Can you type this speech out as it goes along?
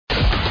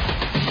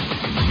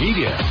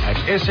Media at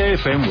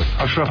SAFM with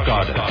Ashraf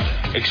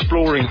Garda.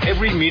 Exploring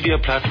every media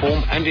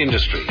platform and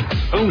industry.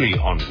 Only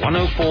on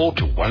 104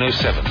 to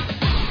 107.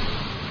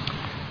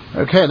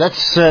 Okay,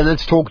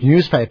 let's talk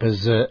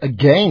newspapers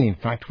again. In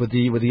fact, with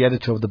the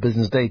editor of the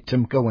Business Day,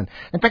 Tim Cohen.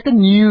 In fact, the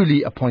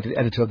newly appointed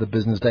editor of the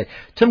Business Day,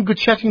 Tim. Good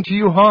chatting to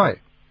you. Hi.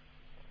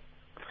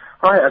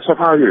 Hi, Ashraf.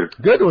 How are you?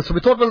 Good. So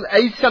we thought we'll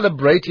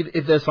celebrate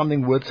if there's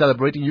something worth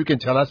celebrating. You can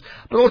tell us,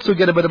 but also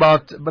get a bit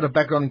of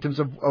background in terms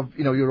of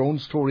your own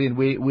story and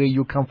where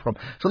you come from.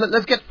 So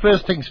let's get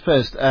first things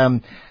first.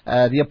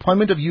 The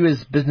appointment of you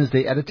as Business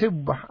Day editor.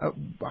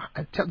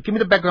 Give me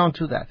the background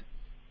to that.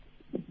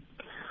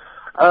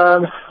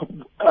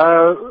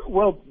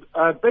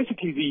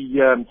 Basically,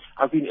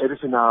 I've been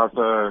editor now of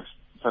the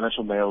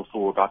Financial Mail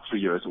for about 3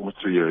 years,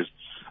 almost 3 years.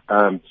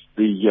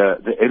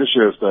 The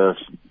editor of the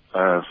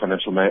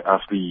Financial Mail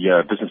of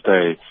the Business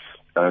Day,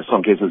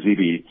 Songezo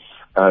Zibi,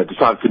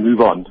 decided to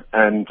move on,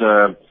 and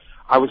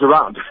I was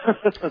around.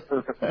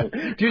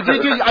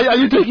 Are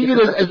you taking it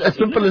as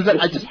simple as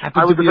that? I just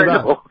happened to be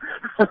around.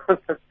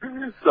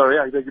 Sorry,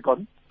 I beg your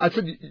pardon? I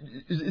said,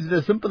 is it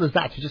as simple as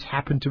that? You just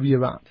happened to be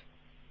around.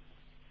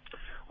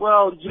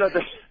 Well,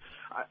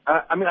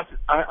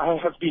 I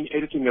have been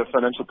editing a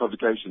financial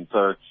publication,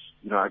 so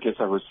I guess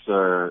I was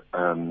a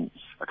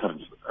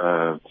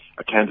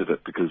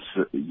candidate because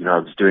I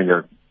was doing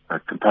a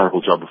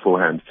comparable job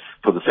beforehand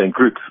for the same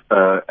group,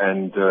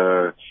 and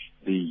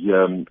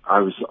I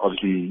was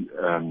obviously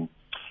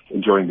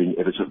enjoying being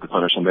editor of the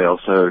Financial Mail.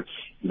 So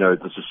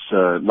this is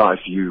life.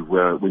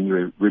 When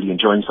you're really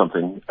enjoying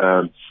something,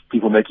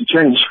 people make you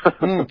change.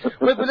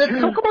 Well, let's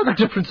talk about the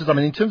differences. I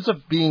mean, in terms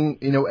of being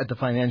at the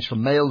Financial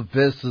Mail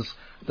versus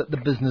the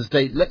Business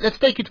Day. Let's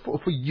take it for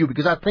you,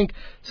 because I think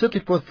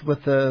certainly with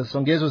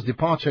Songezo's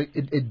departure,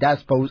 it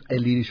does pose a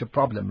leadership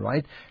problem,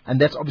 right? And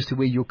that's obviously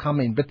where you come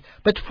in. But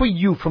for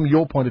you, from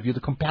your point of view, the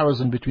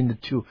comparison between the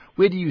two,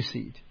 where do you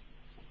see it?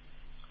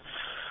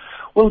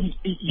 Well,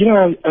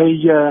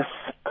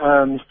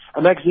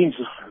 a magazine's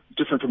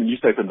different from a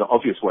newspaper in the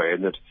obvious way,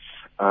 in that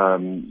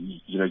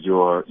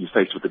you're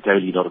faced with a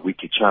daily, not a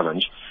weekly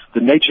challenge.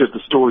 The nature of the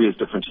story is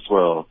different as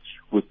well.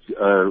 When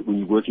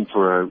you're working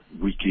for a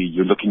weekly,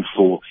 you're looking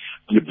for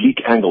the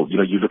oblique angle.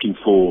 You're looking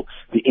for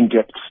the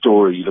in-depth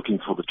story. You're looking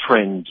for the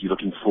trend. You're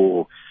looking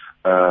for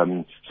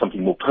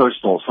something more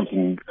personal,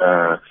 something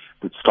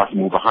that's slightly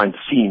more behind the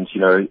scenes.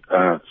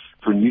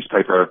 For a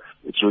newspaper,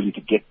 it's really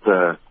to get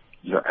the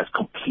as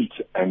complete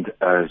and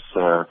as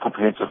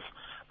comprehensive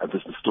a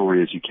business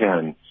story as you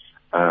can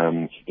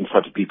in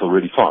front of people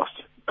really fast.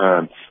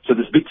 So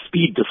there's a big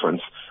speed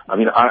difference. I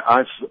mean,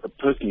 I've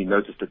personally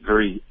noticed it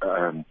very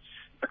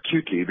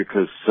acutely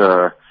because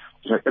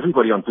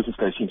everybody on Business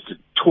Day seems to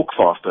talk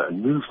faster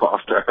and move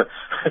faster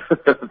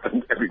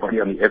than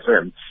everybody on the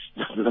FM.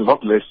 There's a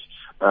lot less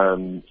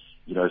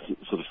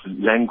sort of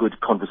languid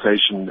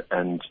conversation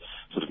and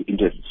sort of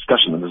in-depth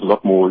discussion, and there's a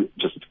lot more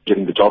just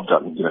getting the job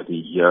done.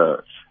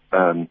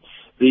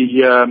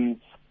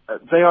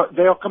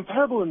 They are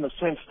comparable in the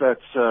sense that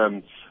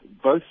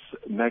both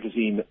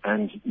magazine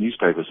and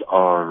newspapers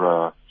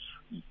are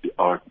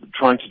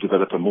trying to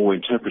develop a more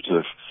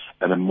interpretive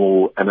and a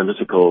more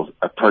analytical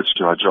approach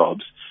to our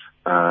jobs,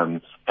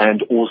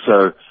 and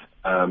also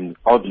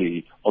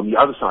oddly, on the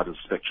other side of the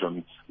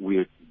spectrum,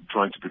 we're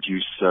trying to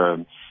produce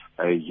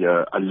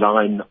a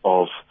line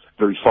of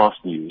very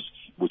fast news,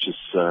 which is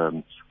for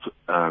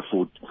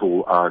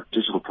our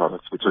digital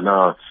products, which are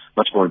now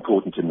much more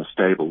important in the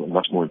stable and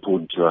much more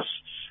important to us,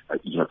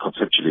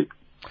 conceptually.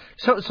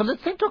 So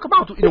let's then talk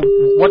about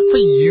what for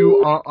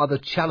you are the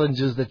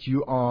challenges that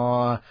you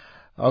are.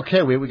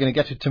 Okay, we're going to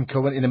get to Tim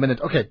Cohen in a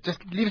minute. Okay,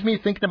 just leaves me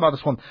thinking about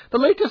this one. The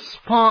latest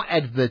SPAR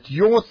advert.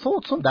 Your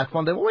thoughts on that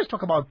one? They always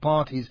talk about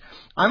parties.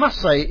 I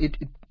must say it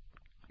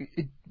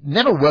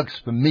never works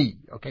for me.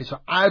 Okay, so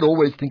I'd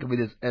always think of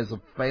it as a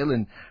fail,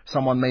 and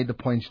someone made the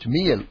point to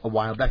me a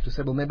while back to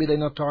say, well, maybe they're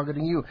not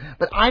targeting you.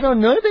 But I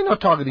don't know if they're not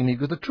targeting me,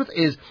 because the truth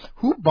is,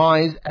 who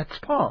buys at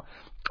SPAR?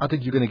 I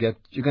think you're going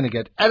to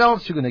get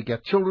adults, you're going to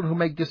get children who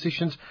make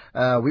decisions.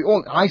 I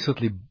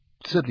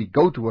certainly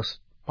go to a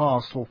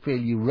SPAR store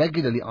fairly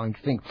regularly, I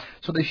think.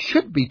 So they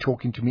should be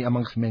talking to me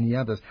amongst many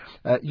others.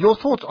 Your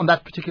thoughts on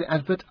that particular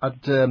advert?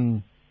 I'd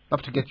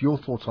love to get your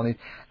thoughts on it.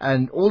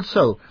 And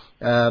also,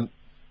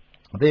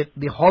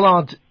 the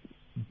Hollard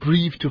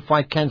brief to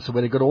fight cancer,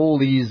 where they got all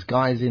these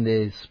guys in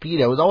their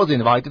speedos. I was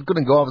invited,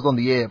 couldn't go, I was on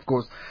the air, of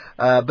course.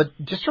 But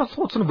just your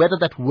thoughts on whether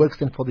that works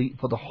then for the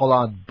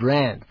Hollard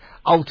brand.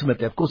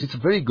 Ultimately, of course, it's a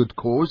very good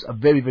cause, a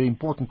very, very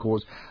important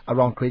cause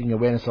around creating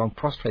awareness around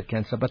prostate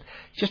cancer. But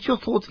just your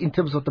thoughts in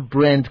terms of the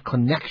brand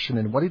connection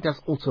and what it does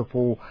also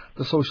for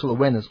the social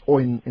awareness. Or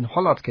in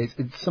Hollard's case,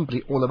 it's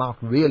simply all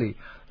about really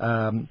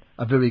a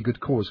very good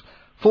cause.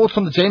 Thoughts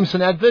on the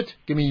Jameson advert?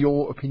 Give me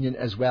your opinion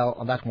as well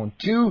on that one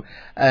too.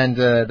 And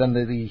then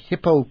the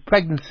hippo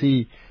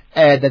pregnancy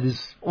ad that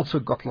has also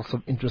got lots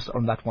of interest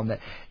on that one there.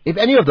 If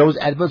any of those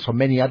adverts or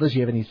many others, you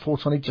have any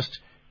thoughts on it, just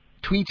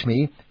tweet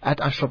me at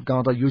Ashraf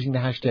Garda using the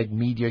hashtag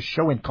media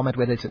show and comment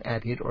whether it's an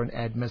ad hit or an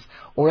ad miss,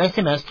 or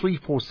SMS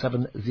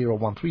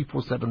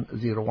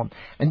 34701,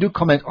 and do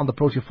comment on the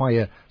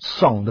Proteofire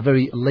song, the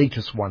very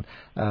latest one.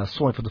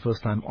 Saw it for the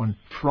first time on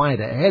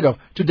Friday, ahead of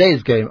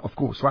today's game, of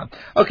course, right?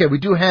 Okay, we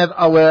do have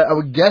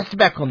our guest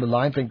back on the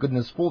line, thank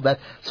goodness for that.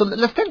 So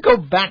let's then go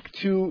back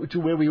to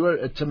where we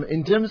were, Tim,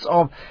 in terms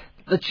of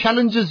the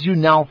challenges you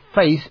now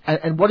face,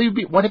 and what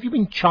have you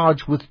been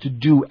charged with to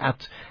do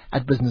at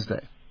Business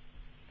Day?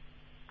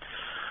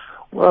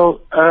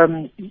 Well,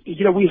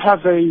 we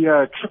have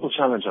a triple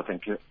challenge, I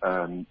think.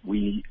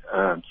 We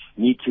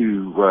need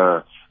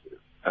to,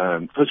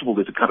 first of all,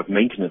 there's a kind of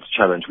maintenance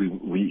challenge.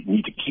 We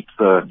need to keep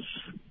the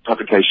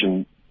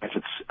publication at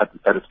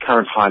its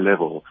current high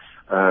level.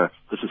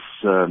 This is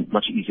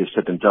much easier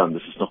said than done.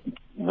 This is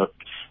not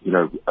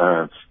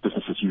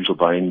business as usual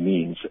by any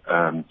means.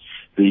 I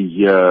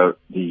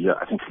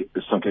think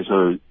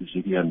Sankezo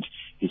Zidi and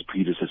his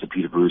predecessor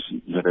Peter Bruce,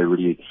 they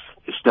really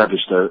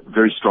established a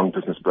very strong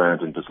business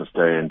brand in Business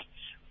Day, and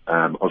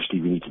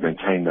obviously we need to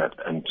maintain that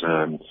and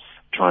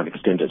try and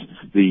extend it.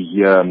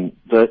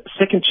 The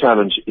second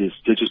challenge is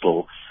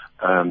digital.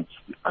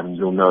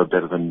 You'll know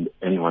better than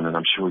anyone, and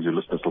I'm sure your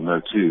listeners will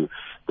know too,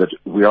 that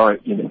we are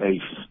in a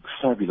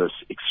fabulous,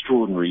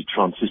 extraordinary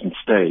transition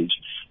stage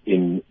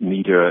in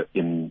media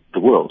in the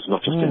world,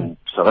 not just in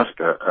South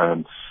Africa,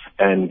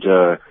 and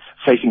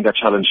facing that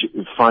challenge,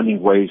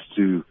 finding ways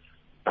to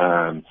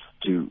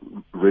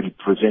really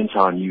present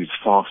our news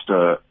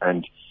faster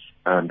and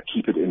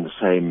keep it in the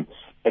same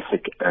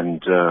ethic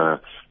and to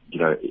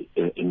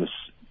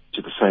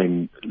the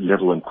same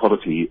level and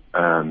quality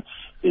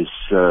is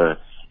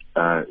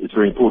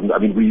very important. I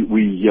mean,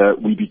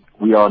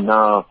 we are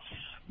now,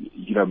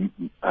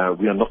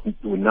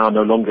 we're now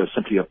no longer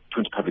simply a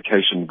print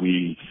publication.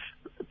 We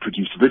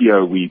produce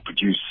video, we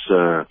produce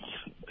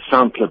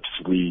sound clips,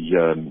 we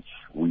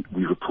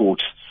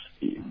report,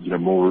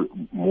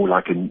 more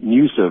like a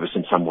news service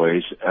in some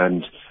ways,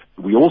 and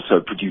we also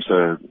produce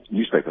a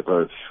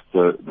newspaper.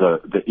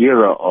 The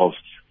era of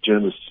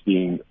journalists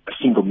being a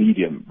single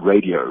medium,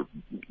 radio,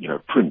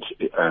 print,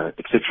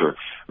 etc.,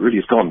 really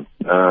is gone.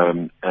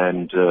 And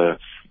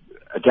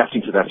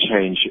adapting to that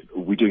change,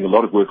 we're doing a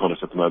lot of work on it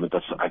at the moment.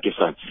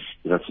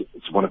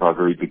 It's one of our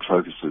very big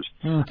focuses.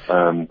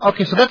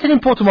 Okay, so that's an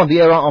important one. The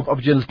era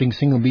of journalists being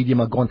single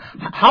medium are gone.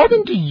 How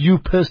then do you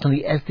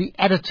personally, as the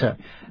editor,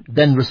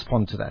 then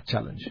respond to that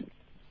challenge?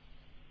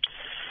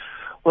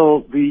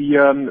 Well,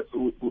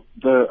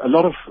 a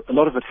lot of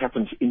it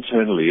happens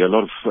internally.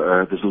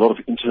 There's a lot of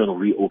internal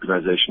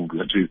reorganization. We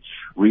have to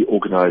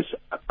reorganize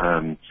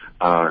our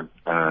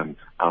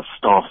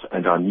staff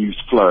and our news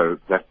flow.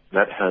 That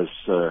has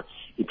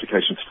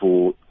implications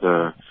for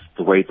the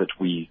way that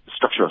we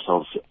structure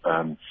ourselves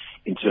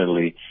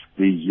internally.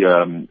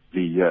 And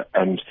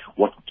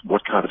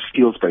what kind of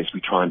skills base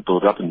we try and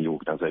build up in the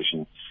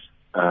organization.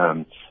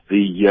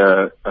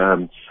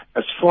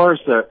 As far as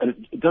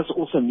and it does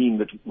also mean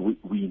that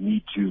we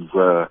need to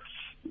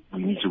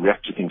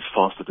react to things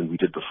faster than we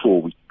did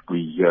before.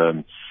 We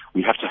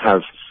have to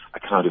have a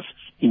kind of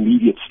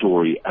immediate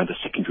story and a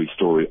secondary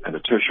story and a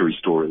tertiary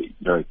story.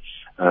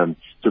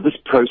 So this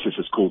process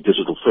is called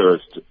digital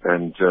first,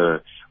 and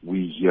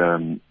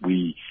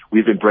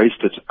we've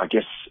embraced it.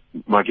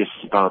 My guess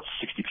is about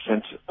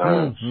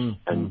 60%,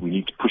 and we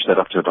need to push that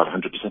up to about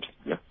 100%.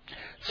 Yeah.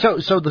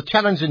 So the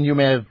challenge, and you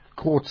may have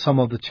caught some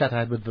of the chat I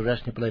had with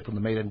Varesh Nipalay from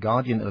the Mail and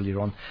Guardian earlier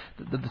on.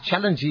 The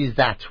challenge is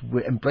that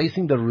we're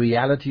embracing the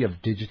reality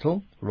of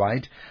digital,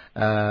 right?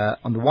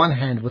 On the one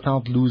hand,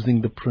 without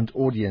losing the print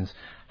audience.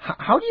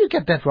 How do you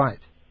get that right?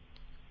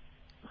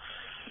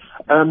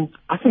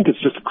 I think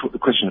it's just a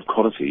question of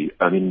quality.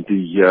 I mean,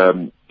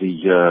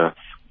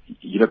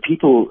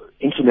 people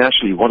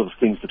internationally, one of the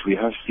things that we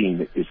have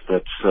seen is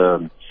that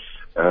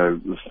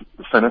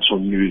financial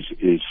news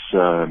is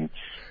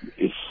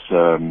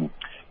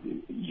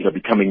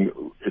becoming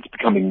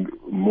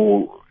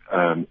more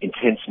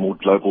intense, more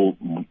global.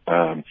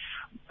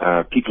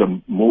 People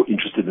are more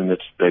interested in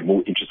it. They're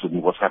more interested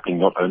in what's happening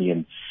not only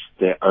in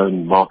their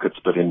own markets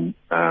but in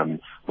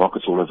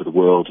markets all over the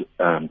world.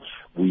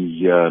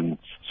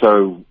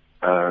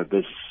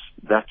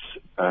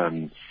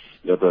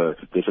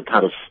 There's a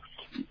kind of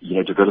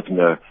developing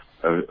a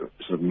sort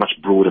of much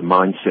broader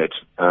mindset.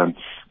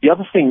 The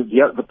other thing,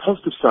 the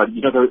positive side,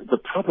 the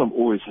problem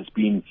always has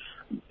been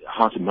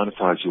how to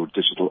monetize your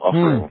digital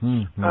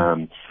offering.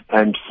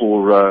 And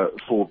for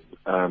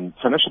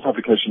financial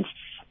publications,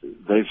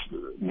 they've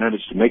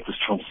managed to make this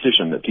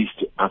transition, at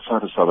least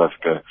outside of South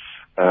Africa,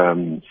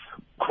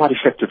 quite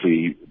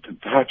effectively.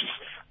 Perhaps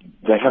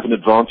they have an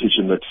advantage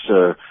in that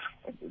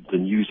the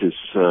news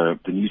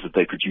that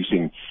they're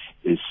producing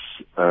is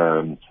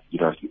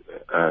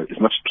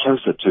much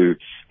closer to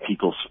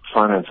people's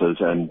finances,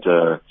 and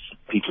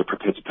people are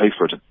prepared to pay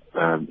for it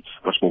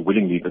much more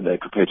willingly than they're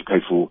prepared to pay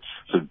for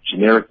sort of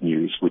generic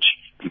news, which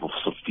people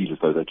sort of feel as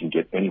though they can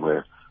get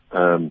anywhere.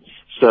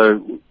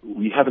 So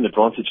we have an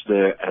advantage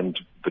there,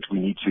 but we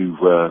need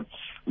to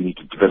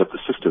develop the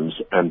systems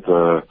and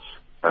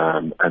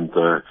and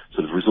the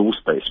sort of resource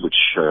base which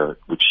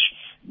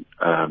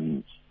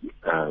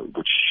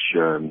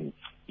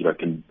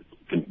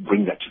can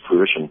bring that to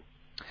fruition.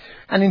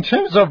 And in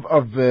terms of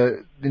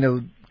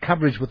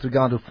coverage with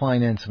regard to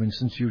finance, I mean,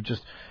 since you've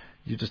just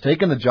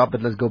taken the job,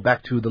 but let's go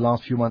back to the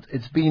last few months.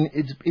 It's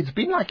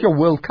been like your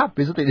World Cup,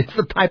 isn't it? It's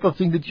the type of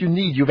thing that you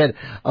need. You've had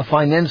a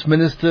finance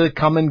minister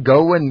come and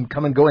go, and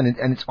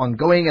it's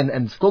ongoing,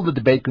 and still the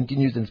debate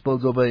continues and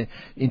spills over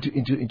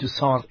into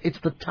SARS. It's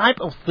the type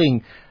of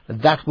thing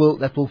that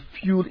will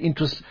fuel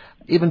interest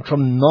even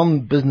from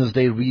non-business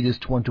day readers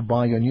to want to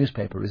buy your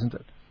newspaper, isn't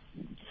it?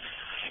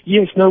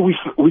 Yes, no, we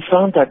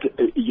found that,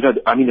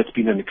 it's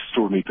been an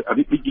extraordinary,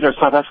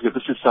 South Africa,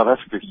 this is South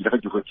Africa,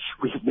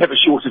 we have never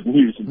shorted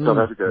news in South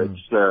Africa.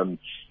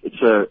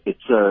 It's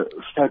a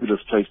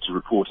fabulous place to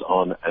report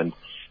on, and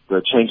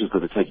the changes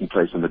that are taking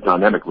place and the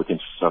dynamic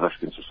within South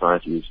African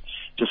society is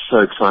just so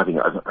exciting.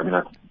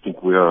 I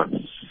think we are,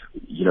 we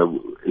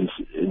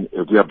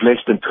are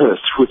blessed and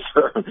cursed with,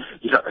 a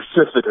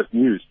surfeit of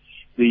news.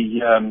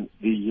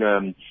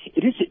 It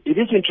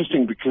is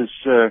interesting because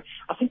I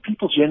think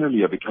people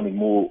generally are becoming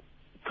more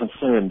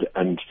concerned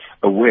and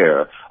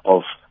aware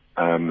of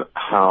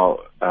how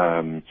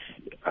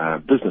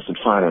business and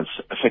finance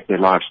affect their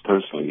lives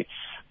personally,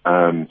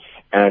 and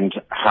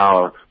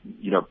how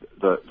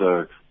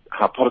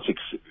how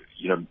politics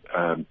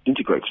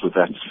integrates with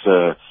that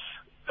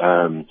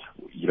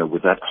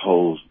with that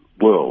whole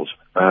world.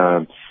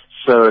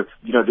 So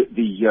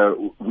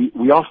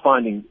we are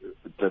finding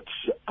that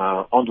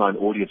our online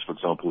audience, for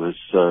example, is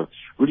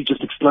really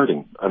just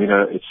exploding. I mean,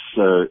 it's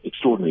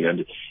extraordinary,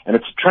 and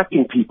it's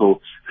attracting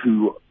people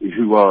who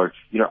are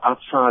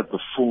outside the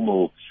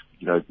formal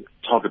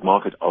target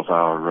market of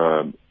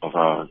our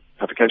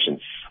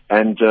publication,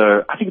 and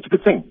I think it's a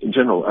good thing in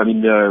general. I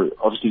mean,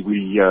 obviously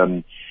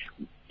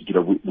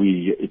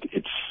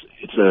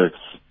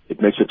it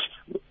makes it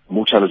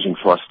more challenging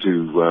for us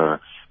to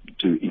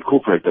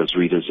incorporate those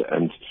readers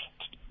and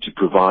to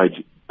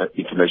provide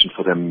information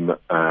for them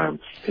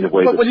in a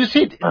way. Well, you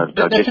see,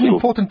 that's an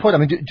important point. I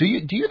mean, do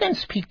you then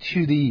speak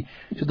to the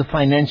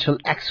financial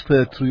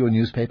expert through your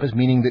newspapers,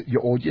 meaning that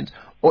your audience,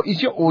 or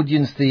is your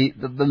audience the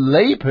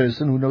lay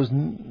person who knows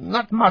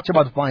not much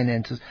about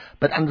finances,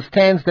 but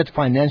understands that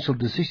financial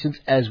decisions,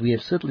 as we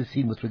have certainly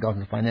seen with regard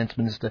to the finance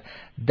minister,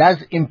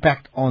 does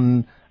impact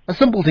on a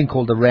simple thing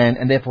called the rand,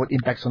 and therefore it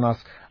impacts on us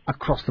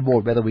across the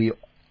board, whether we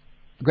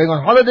going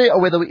on holiday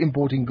or whether we're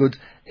importing goods,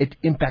 it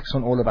impacts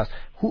on all of us.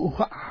 Who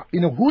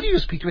do you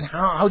speak to, and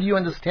how do you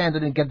understand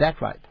it and get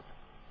that right?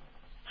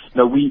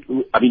 No, we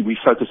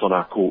focus on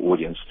our core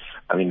audience.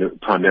 I mean,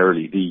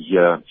 primarily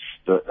I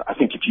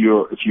think if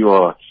you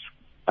are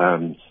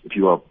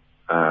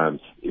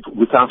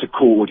without a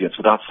core audience,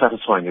 without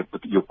satisfying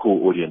your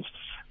core audience,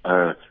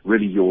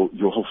 really your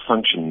whole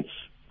function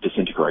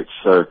disintegrates.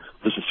 So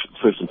this is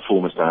first and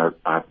foremost our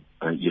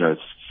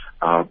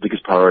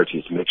biggest priority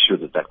is to make sure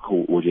that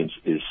core audience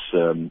is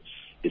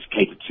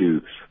catered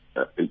to,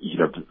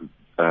 in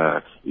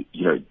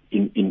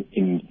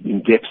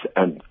depth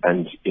and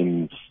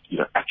in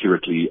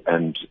accurately,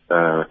 and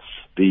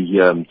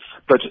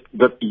but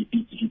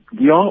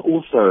we are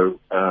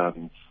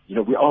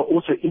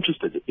also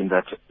interested in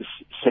that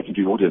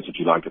secondary audience, if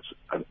you like.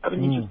 I don't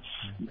mean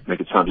to make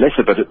it sound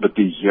lesser, but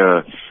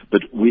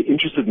we're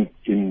interested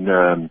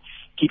in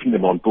keeping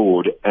them on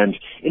board, and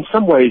in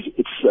some ways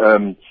it's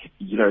an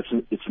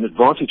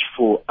advantage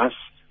for us,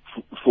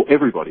 for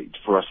everybody,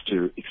 for us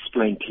to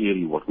explain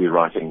clearly what we're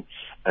writing,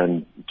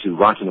 and to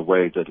write in a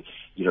way that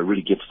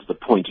really gets to the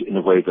point, in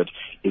a way that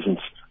isn't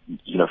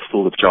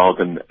full of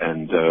jargon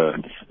and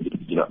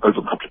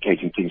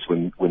overcomplicating things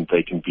when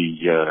they can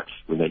be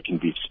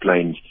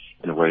explained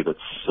in a way that's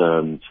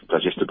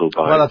digestible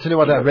by. Well, I'll tell you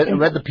what, I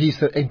read the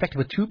piece. In fact,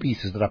 there were two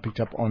pieces that I picked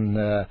up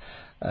on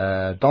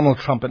Donald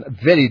Trump, and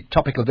very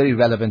topical, very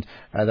relevant,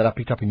 that I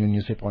picked up in your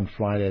newspaper on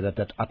Friday,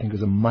 that I think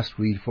is a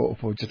must-read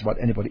for just about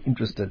anybody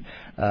interested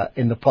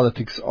in the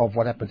politics of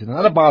what happens in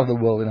another part of the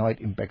world and how it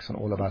impacts on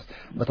all of us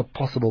with a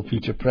possible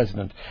future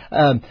president.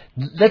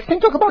 Let's then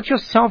talk about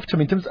yourself,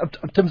 Tim, in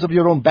terms of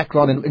your own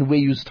background and where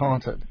you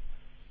started.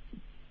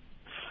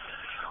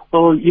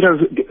 Well,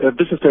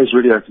 Business Day is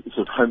really a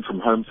sort of home from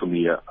home for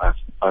me. I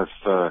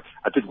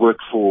did work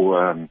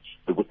for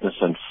The Witness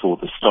and for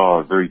The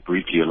Star very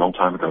briefly a long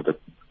time ago,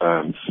 but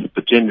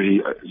generally,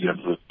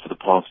 for the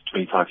past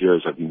 25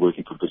 years, I've been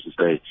working for Business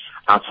Day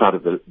outside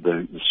of this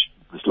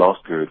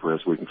last period where I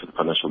was working for the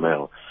Financial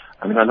Mail.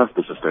 I mean, I love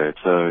Business Day.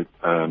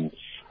 I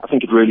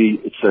think I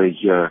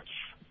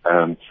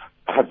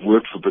have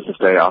worked for Business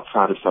Day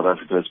outside of South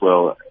Africa as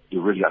well.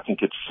 I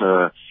think it's,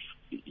 I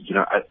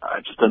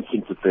just don't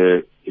think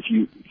that if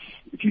you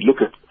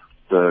look at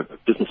the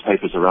business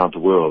papers around the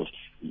world,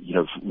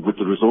 with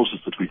the resources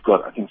that we've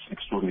got, I think it's an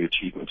extraordinary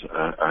achievement.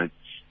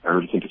 I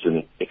really think it's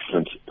an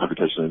excellent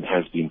publication, and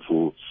has been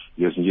for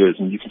years and years.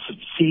 And you can sort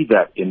of see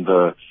that in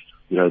the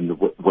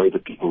way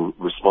that people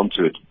respond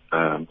to it.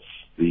 I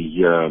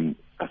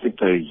think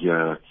they,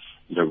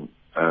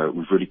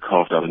 we've really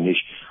carved out a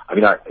niche. I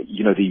mean,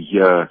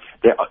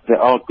 there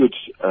are good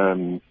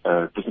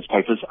business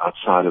papers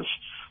outside of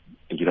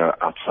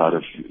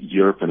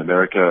Europe and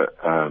America.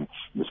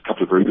 There's a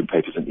couple of very good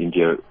papers in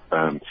India.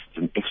 There's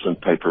an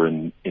excellent paper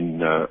in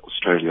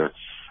Australia.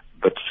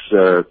 But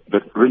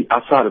really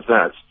outside of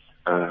that,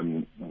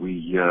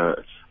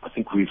 I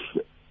think we've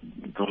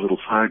got a little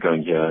fire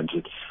going here, and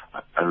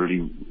I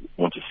really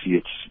want to see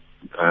it,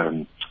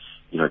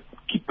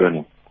 keep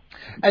burning.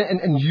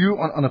 And you,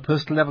 on a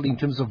personal level, in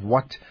terms of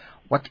what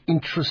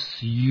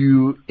interests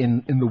you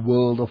in the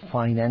world of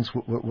finance,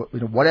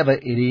 whatever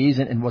it is,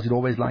 and was it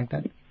always like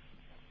that?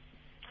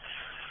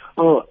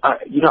 Well, I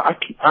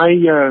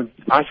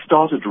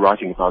started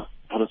writing about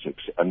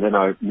politics, and then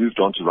I moved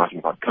on to writing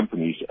about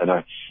companies, and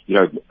I've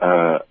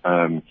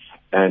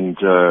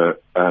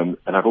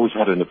always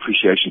had an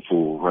appreciation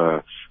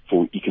for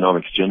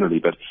economics generally.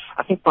 But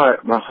I think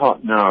my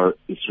heart now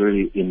is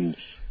really in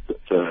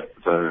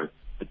the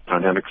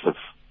dynamics of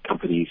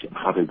companies,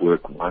 how they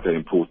work, why they're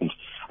important.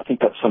 I think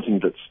that's something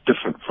that's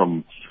different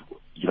from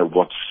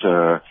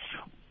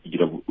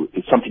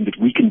it's something that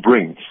we can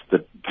bring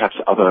that perhaps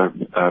other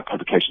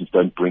publications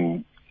don't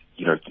bring,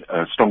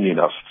 strongly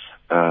enough.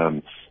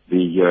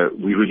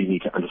 We really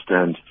need to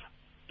understand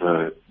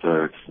the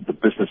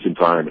business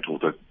environment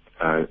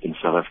in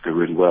South Africa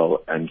really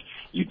well, and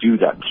you do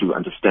that through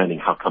understanding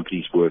how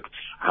companies work,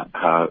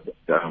 how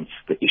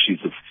the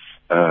issues of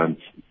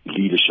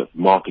leadership,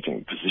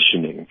 marketing,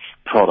 positioning,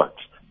 product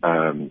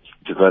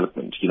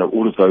development.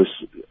 All of those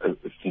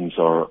things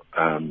are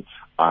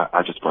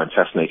I just find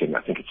fascinating.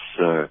 I think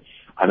it's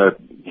I know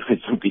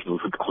some people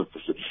would call it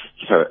this,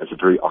 as a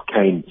very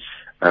arcane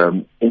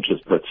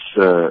interest, but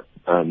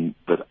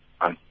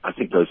I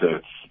think those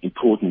are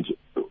important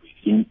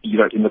in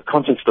the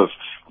context of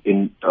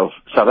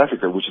South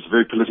Africa, which is a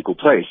very political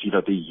place.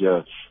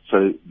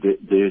 So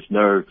there's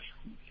no,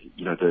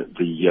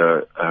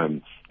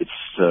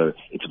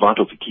 it's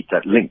vital to keep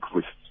that link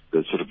with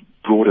the sort of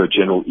broader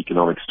general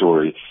economic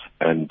story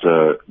and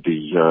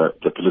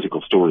the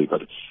political story.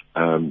 But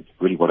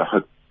really, what I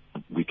hope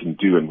we can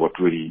do, and what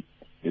really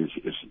is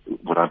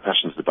what I'm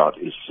passionate about,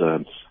 is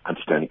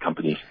understanding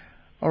companies.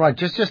 All right,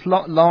 just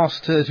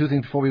last two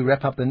things before we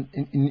wrap up. Then,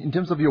 in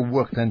terms of your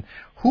work, then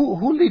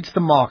who leads the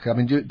market? I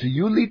mean, do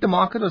you lead the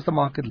market, or does the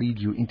market lead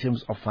you in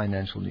terms of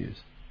financial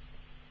news?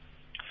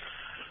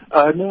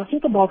 No, I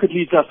think the market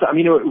leads us. I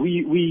mean,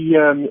 we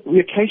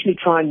occasionally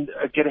try and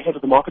get ahead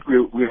of the market.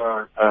 We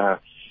are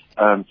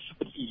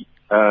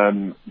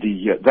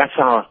that's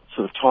our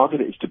sort of target,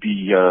 is to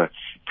be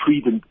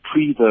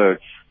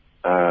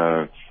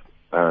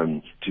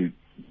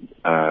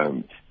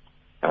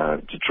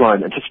to try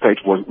and anticipate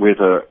where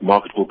the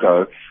market will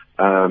go.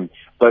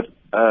 But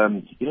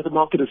the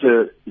market is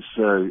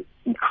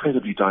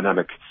incredibly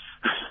dynamic,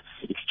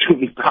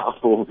 extremely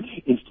powerful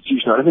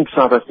institution. I don't think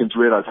South Africans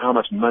realize how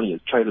much money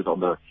is traded on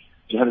the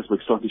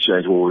Johannesburg Stock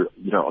Exchange, or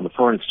on the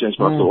foreign exchange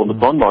market, or on the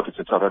bond markets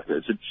in South Africa.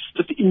 It's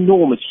just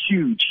enormous,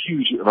 huge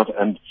amount,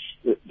 and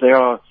they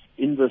are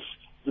in this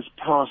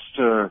past,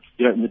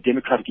 in the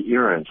democratic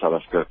era in South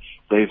Africa.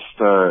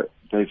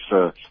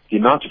 The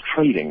amount of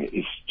trading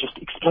is just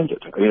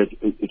exploded. I mean,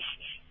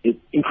 it's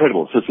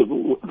incredible. So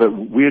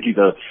weirdly,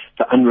 the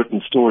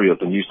unwritten story of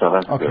the new South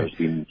Africa has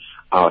been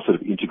our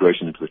sort of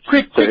integration into it.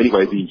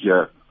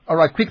 All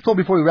right, quick thought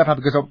before we wrap up,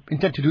 because I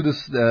intend to do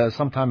this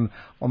sometime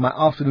on my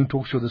afternoon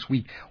talk show this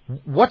week.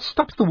 What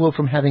stops the world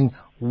from having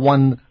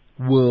one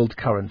world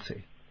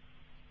currency?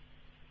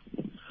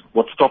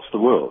 What stops the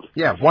world?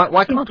 Yeah,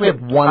 why can't we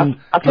have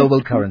one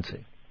global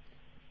currency?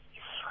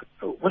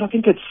 Well, I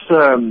think it's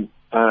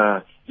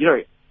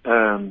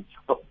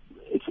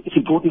it's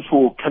important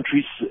for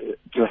countries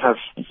to have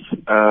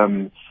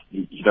a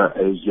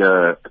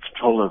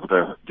control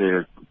over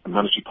their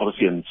monetary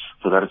policy, and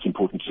for that it's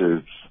important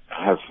to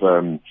have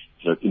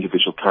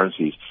individual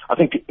currencies. I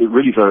think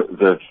really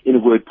in a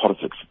word,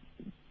 politics.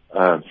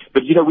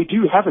 But we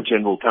do have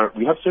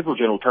we have several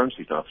general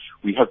currencies now.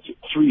 We have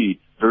three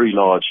very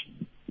large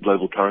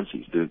global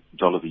currencies: the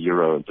dollar, the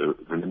euro, and the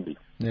renminbi.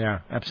 Yeah,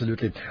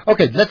 absolutely.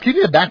 Okay, let's leave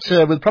it at that.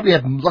 We'll probably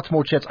have lots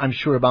more chats, I'm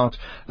sure, about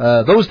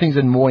those things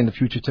and more in the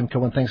future. Tim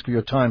Cohen, thanks for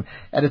your time.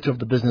 Editor of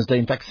the Business Day.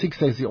 In fact, 6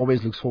 days, he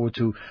always looks forward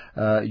to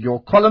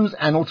your columns,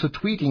 and also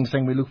tweeting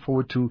saying we look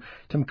forward to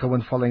Tim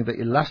Cohen following the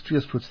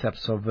illustrious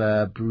footsteps of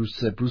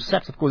Bruce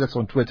Sepps. Of course, that's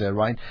on Twitter,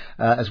 right?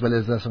 As well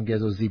as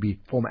Songezo Zibi,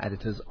 former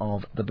editors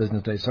of the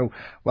Business Day. So,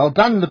 well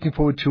done. Looking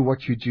forward to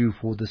what you do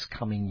for this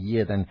coming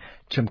year then,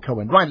 Tim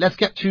Cohen. Right, let's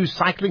get to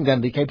cycling then.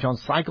 The Cape Town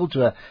Cycle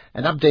to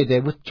an update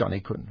there with Johnny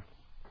Cohen.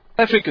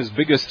 Africa's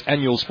biggest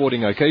annual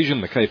sporting occasion,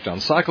 the Cape Town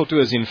Cycle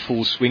Tour, is in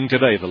full swing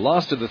today. The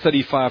last of the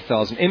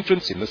 35,000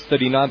 entrants in this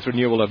 39th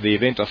renewal of the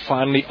event are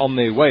finally on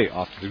their way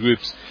after the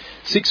group's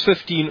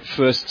 6:15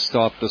 first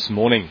start this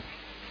morning.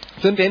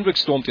 Clint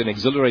Hendricks stormed an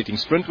exhilarating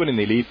sprint win in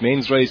the elite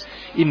men's race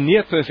in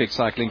near-perfect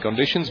cycling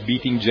conditions,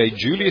 beating Jay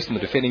Julius and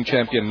the defending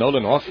champion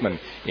Nolan Hoffman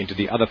into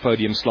the other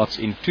podium slots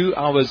in 2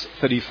 hours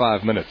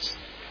 35 minutes.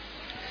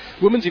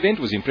 Women's event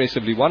was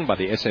impressively won by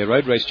the SA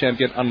Road Race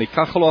champion Annie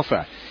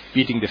Kachelhofer.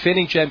 beating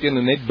defending champion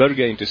Annette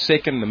Burger into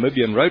second,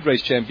 Namibian road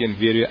race champion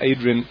Vera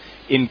Adrian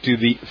into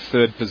the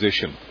third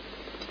position.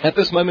 At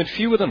this moment,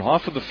 fewer than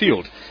half of the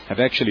field have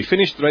actually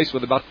finished the race,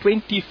 with about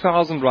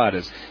 20,000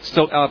 riders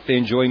still out there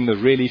enjoying the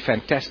really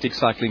fantastic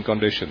cycling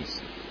conditions.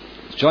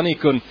 It's Johnny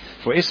Kuhn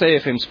for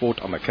SAFM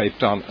Sport on the Cape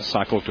Town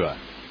Cycle Tour.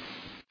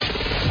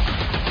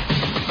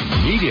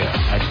 Media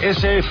at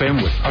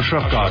SAFM with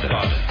Ashraf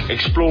Garda.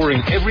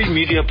 Exploring every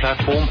media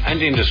platform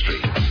and industry.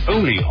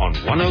 Only on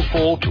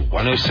 104 to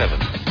 107.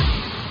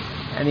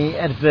 Any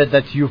advert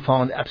that you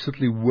found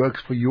absolutely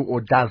works for you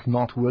or does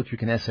not work, you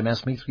can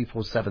SMS me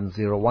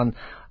 34701.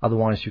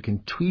 Otherwise, you can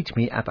tweet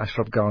me at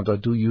Ashraf Garda.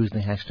 Do use the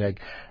hashtag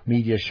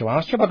Media Show. I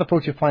asked you about the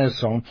Approach Your Fire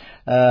song,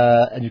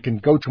 and you can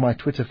go to my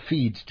Twitter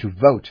feed to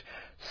vote.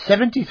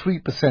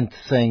 73%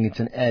 saying it's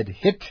an ad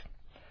hit.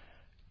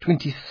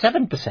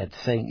 27%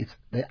 saying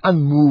they're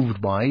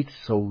unmoved by it,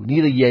 so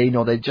neither yay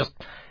nor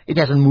it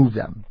hasn't moved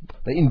them.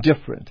 They're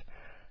indifferent.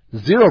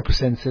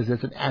 0% says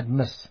it's an ad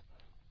miss.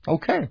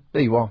 Okay,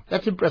 there you are.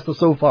 That's impressive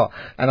so far.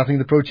 And I think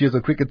the Proteas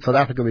of Cricket South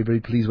Africa will be very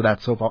pleased with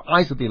that so far.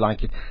 I certainly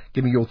like it.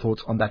 Give me your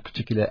thoughts on that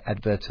particular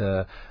advert,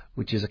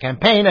 which is a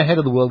campaign ahead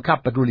of the World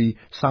Cup, but really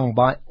sung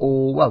by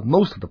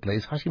most of the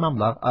players. Hashi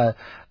Mamla,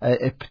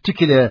 a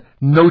particular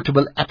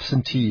notable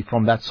absentee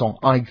from that song,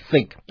 I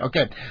think.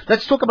 Okay,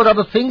 let's talk about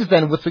other things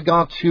then with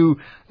regard to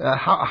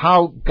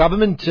how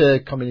government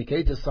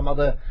communicates. There's some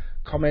other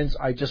comments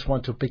I just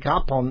want to pick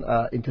up on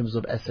in terms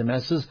of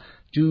SMSs.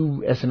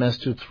 Do SMS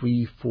to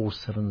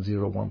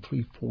 34701,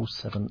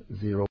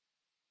 3470.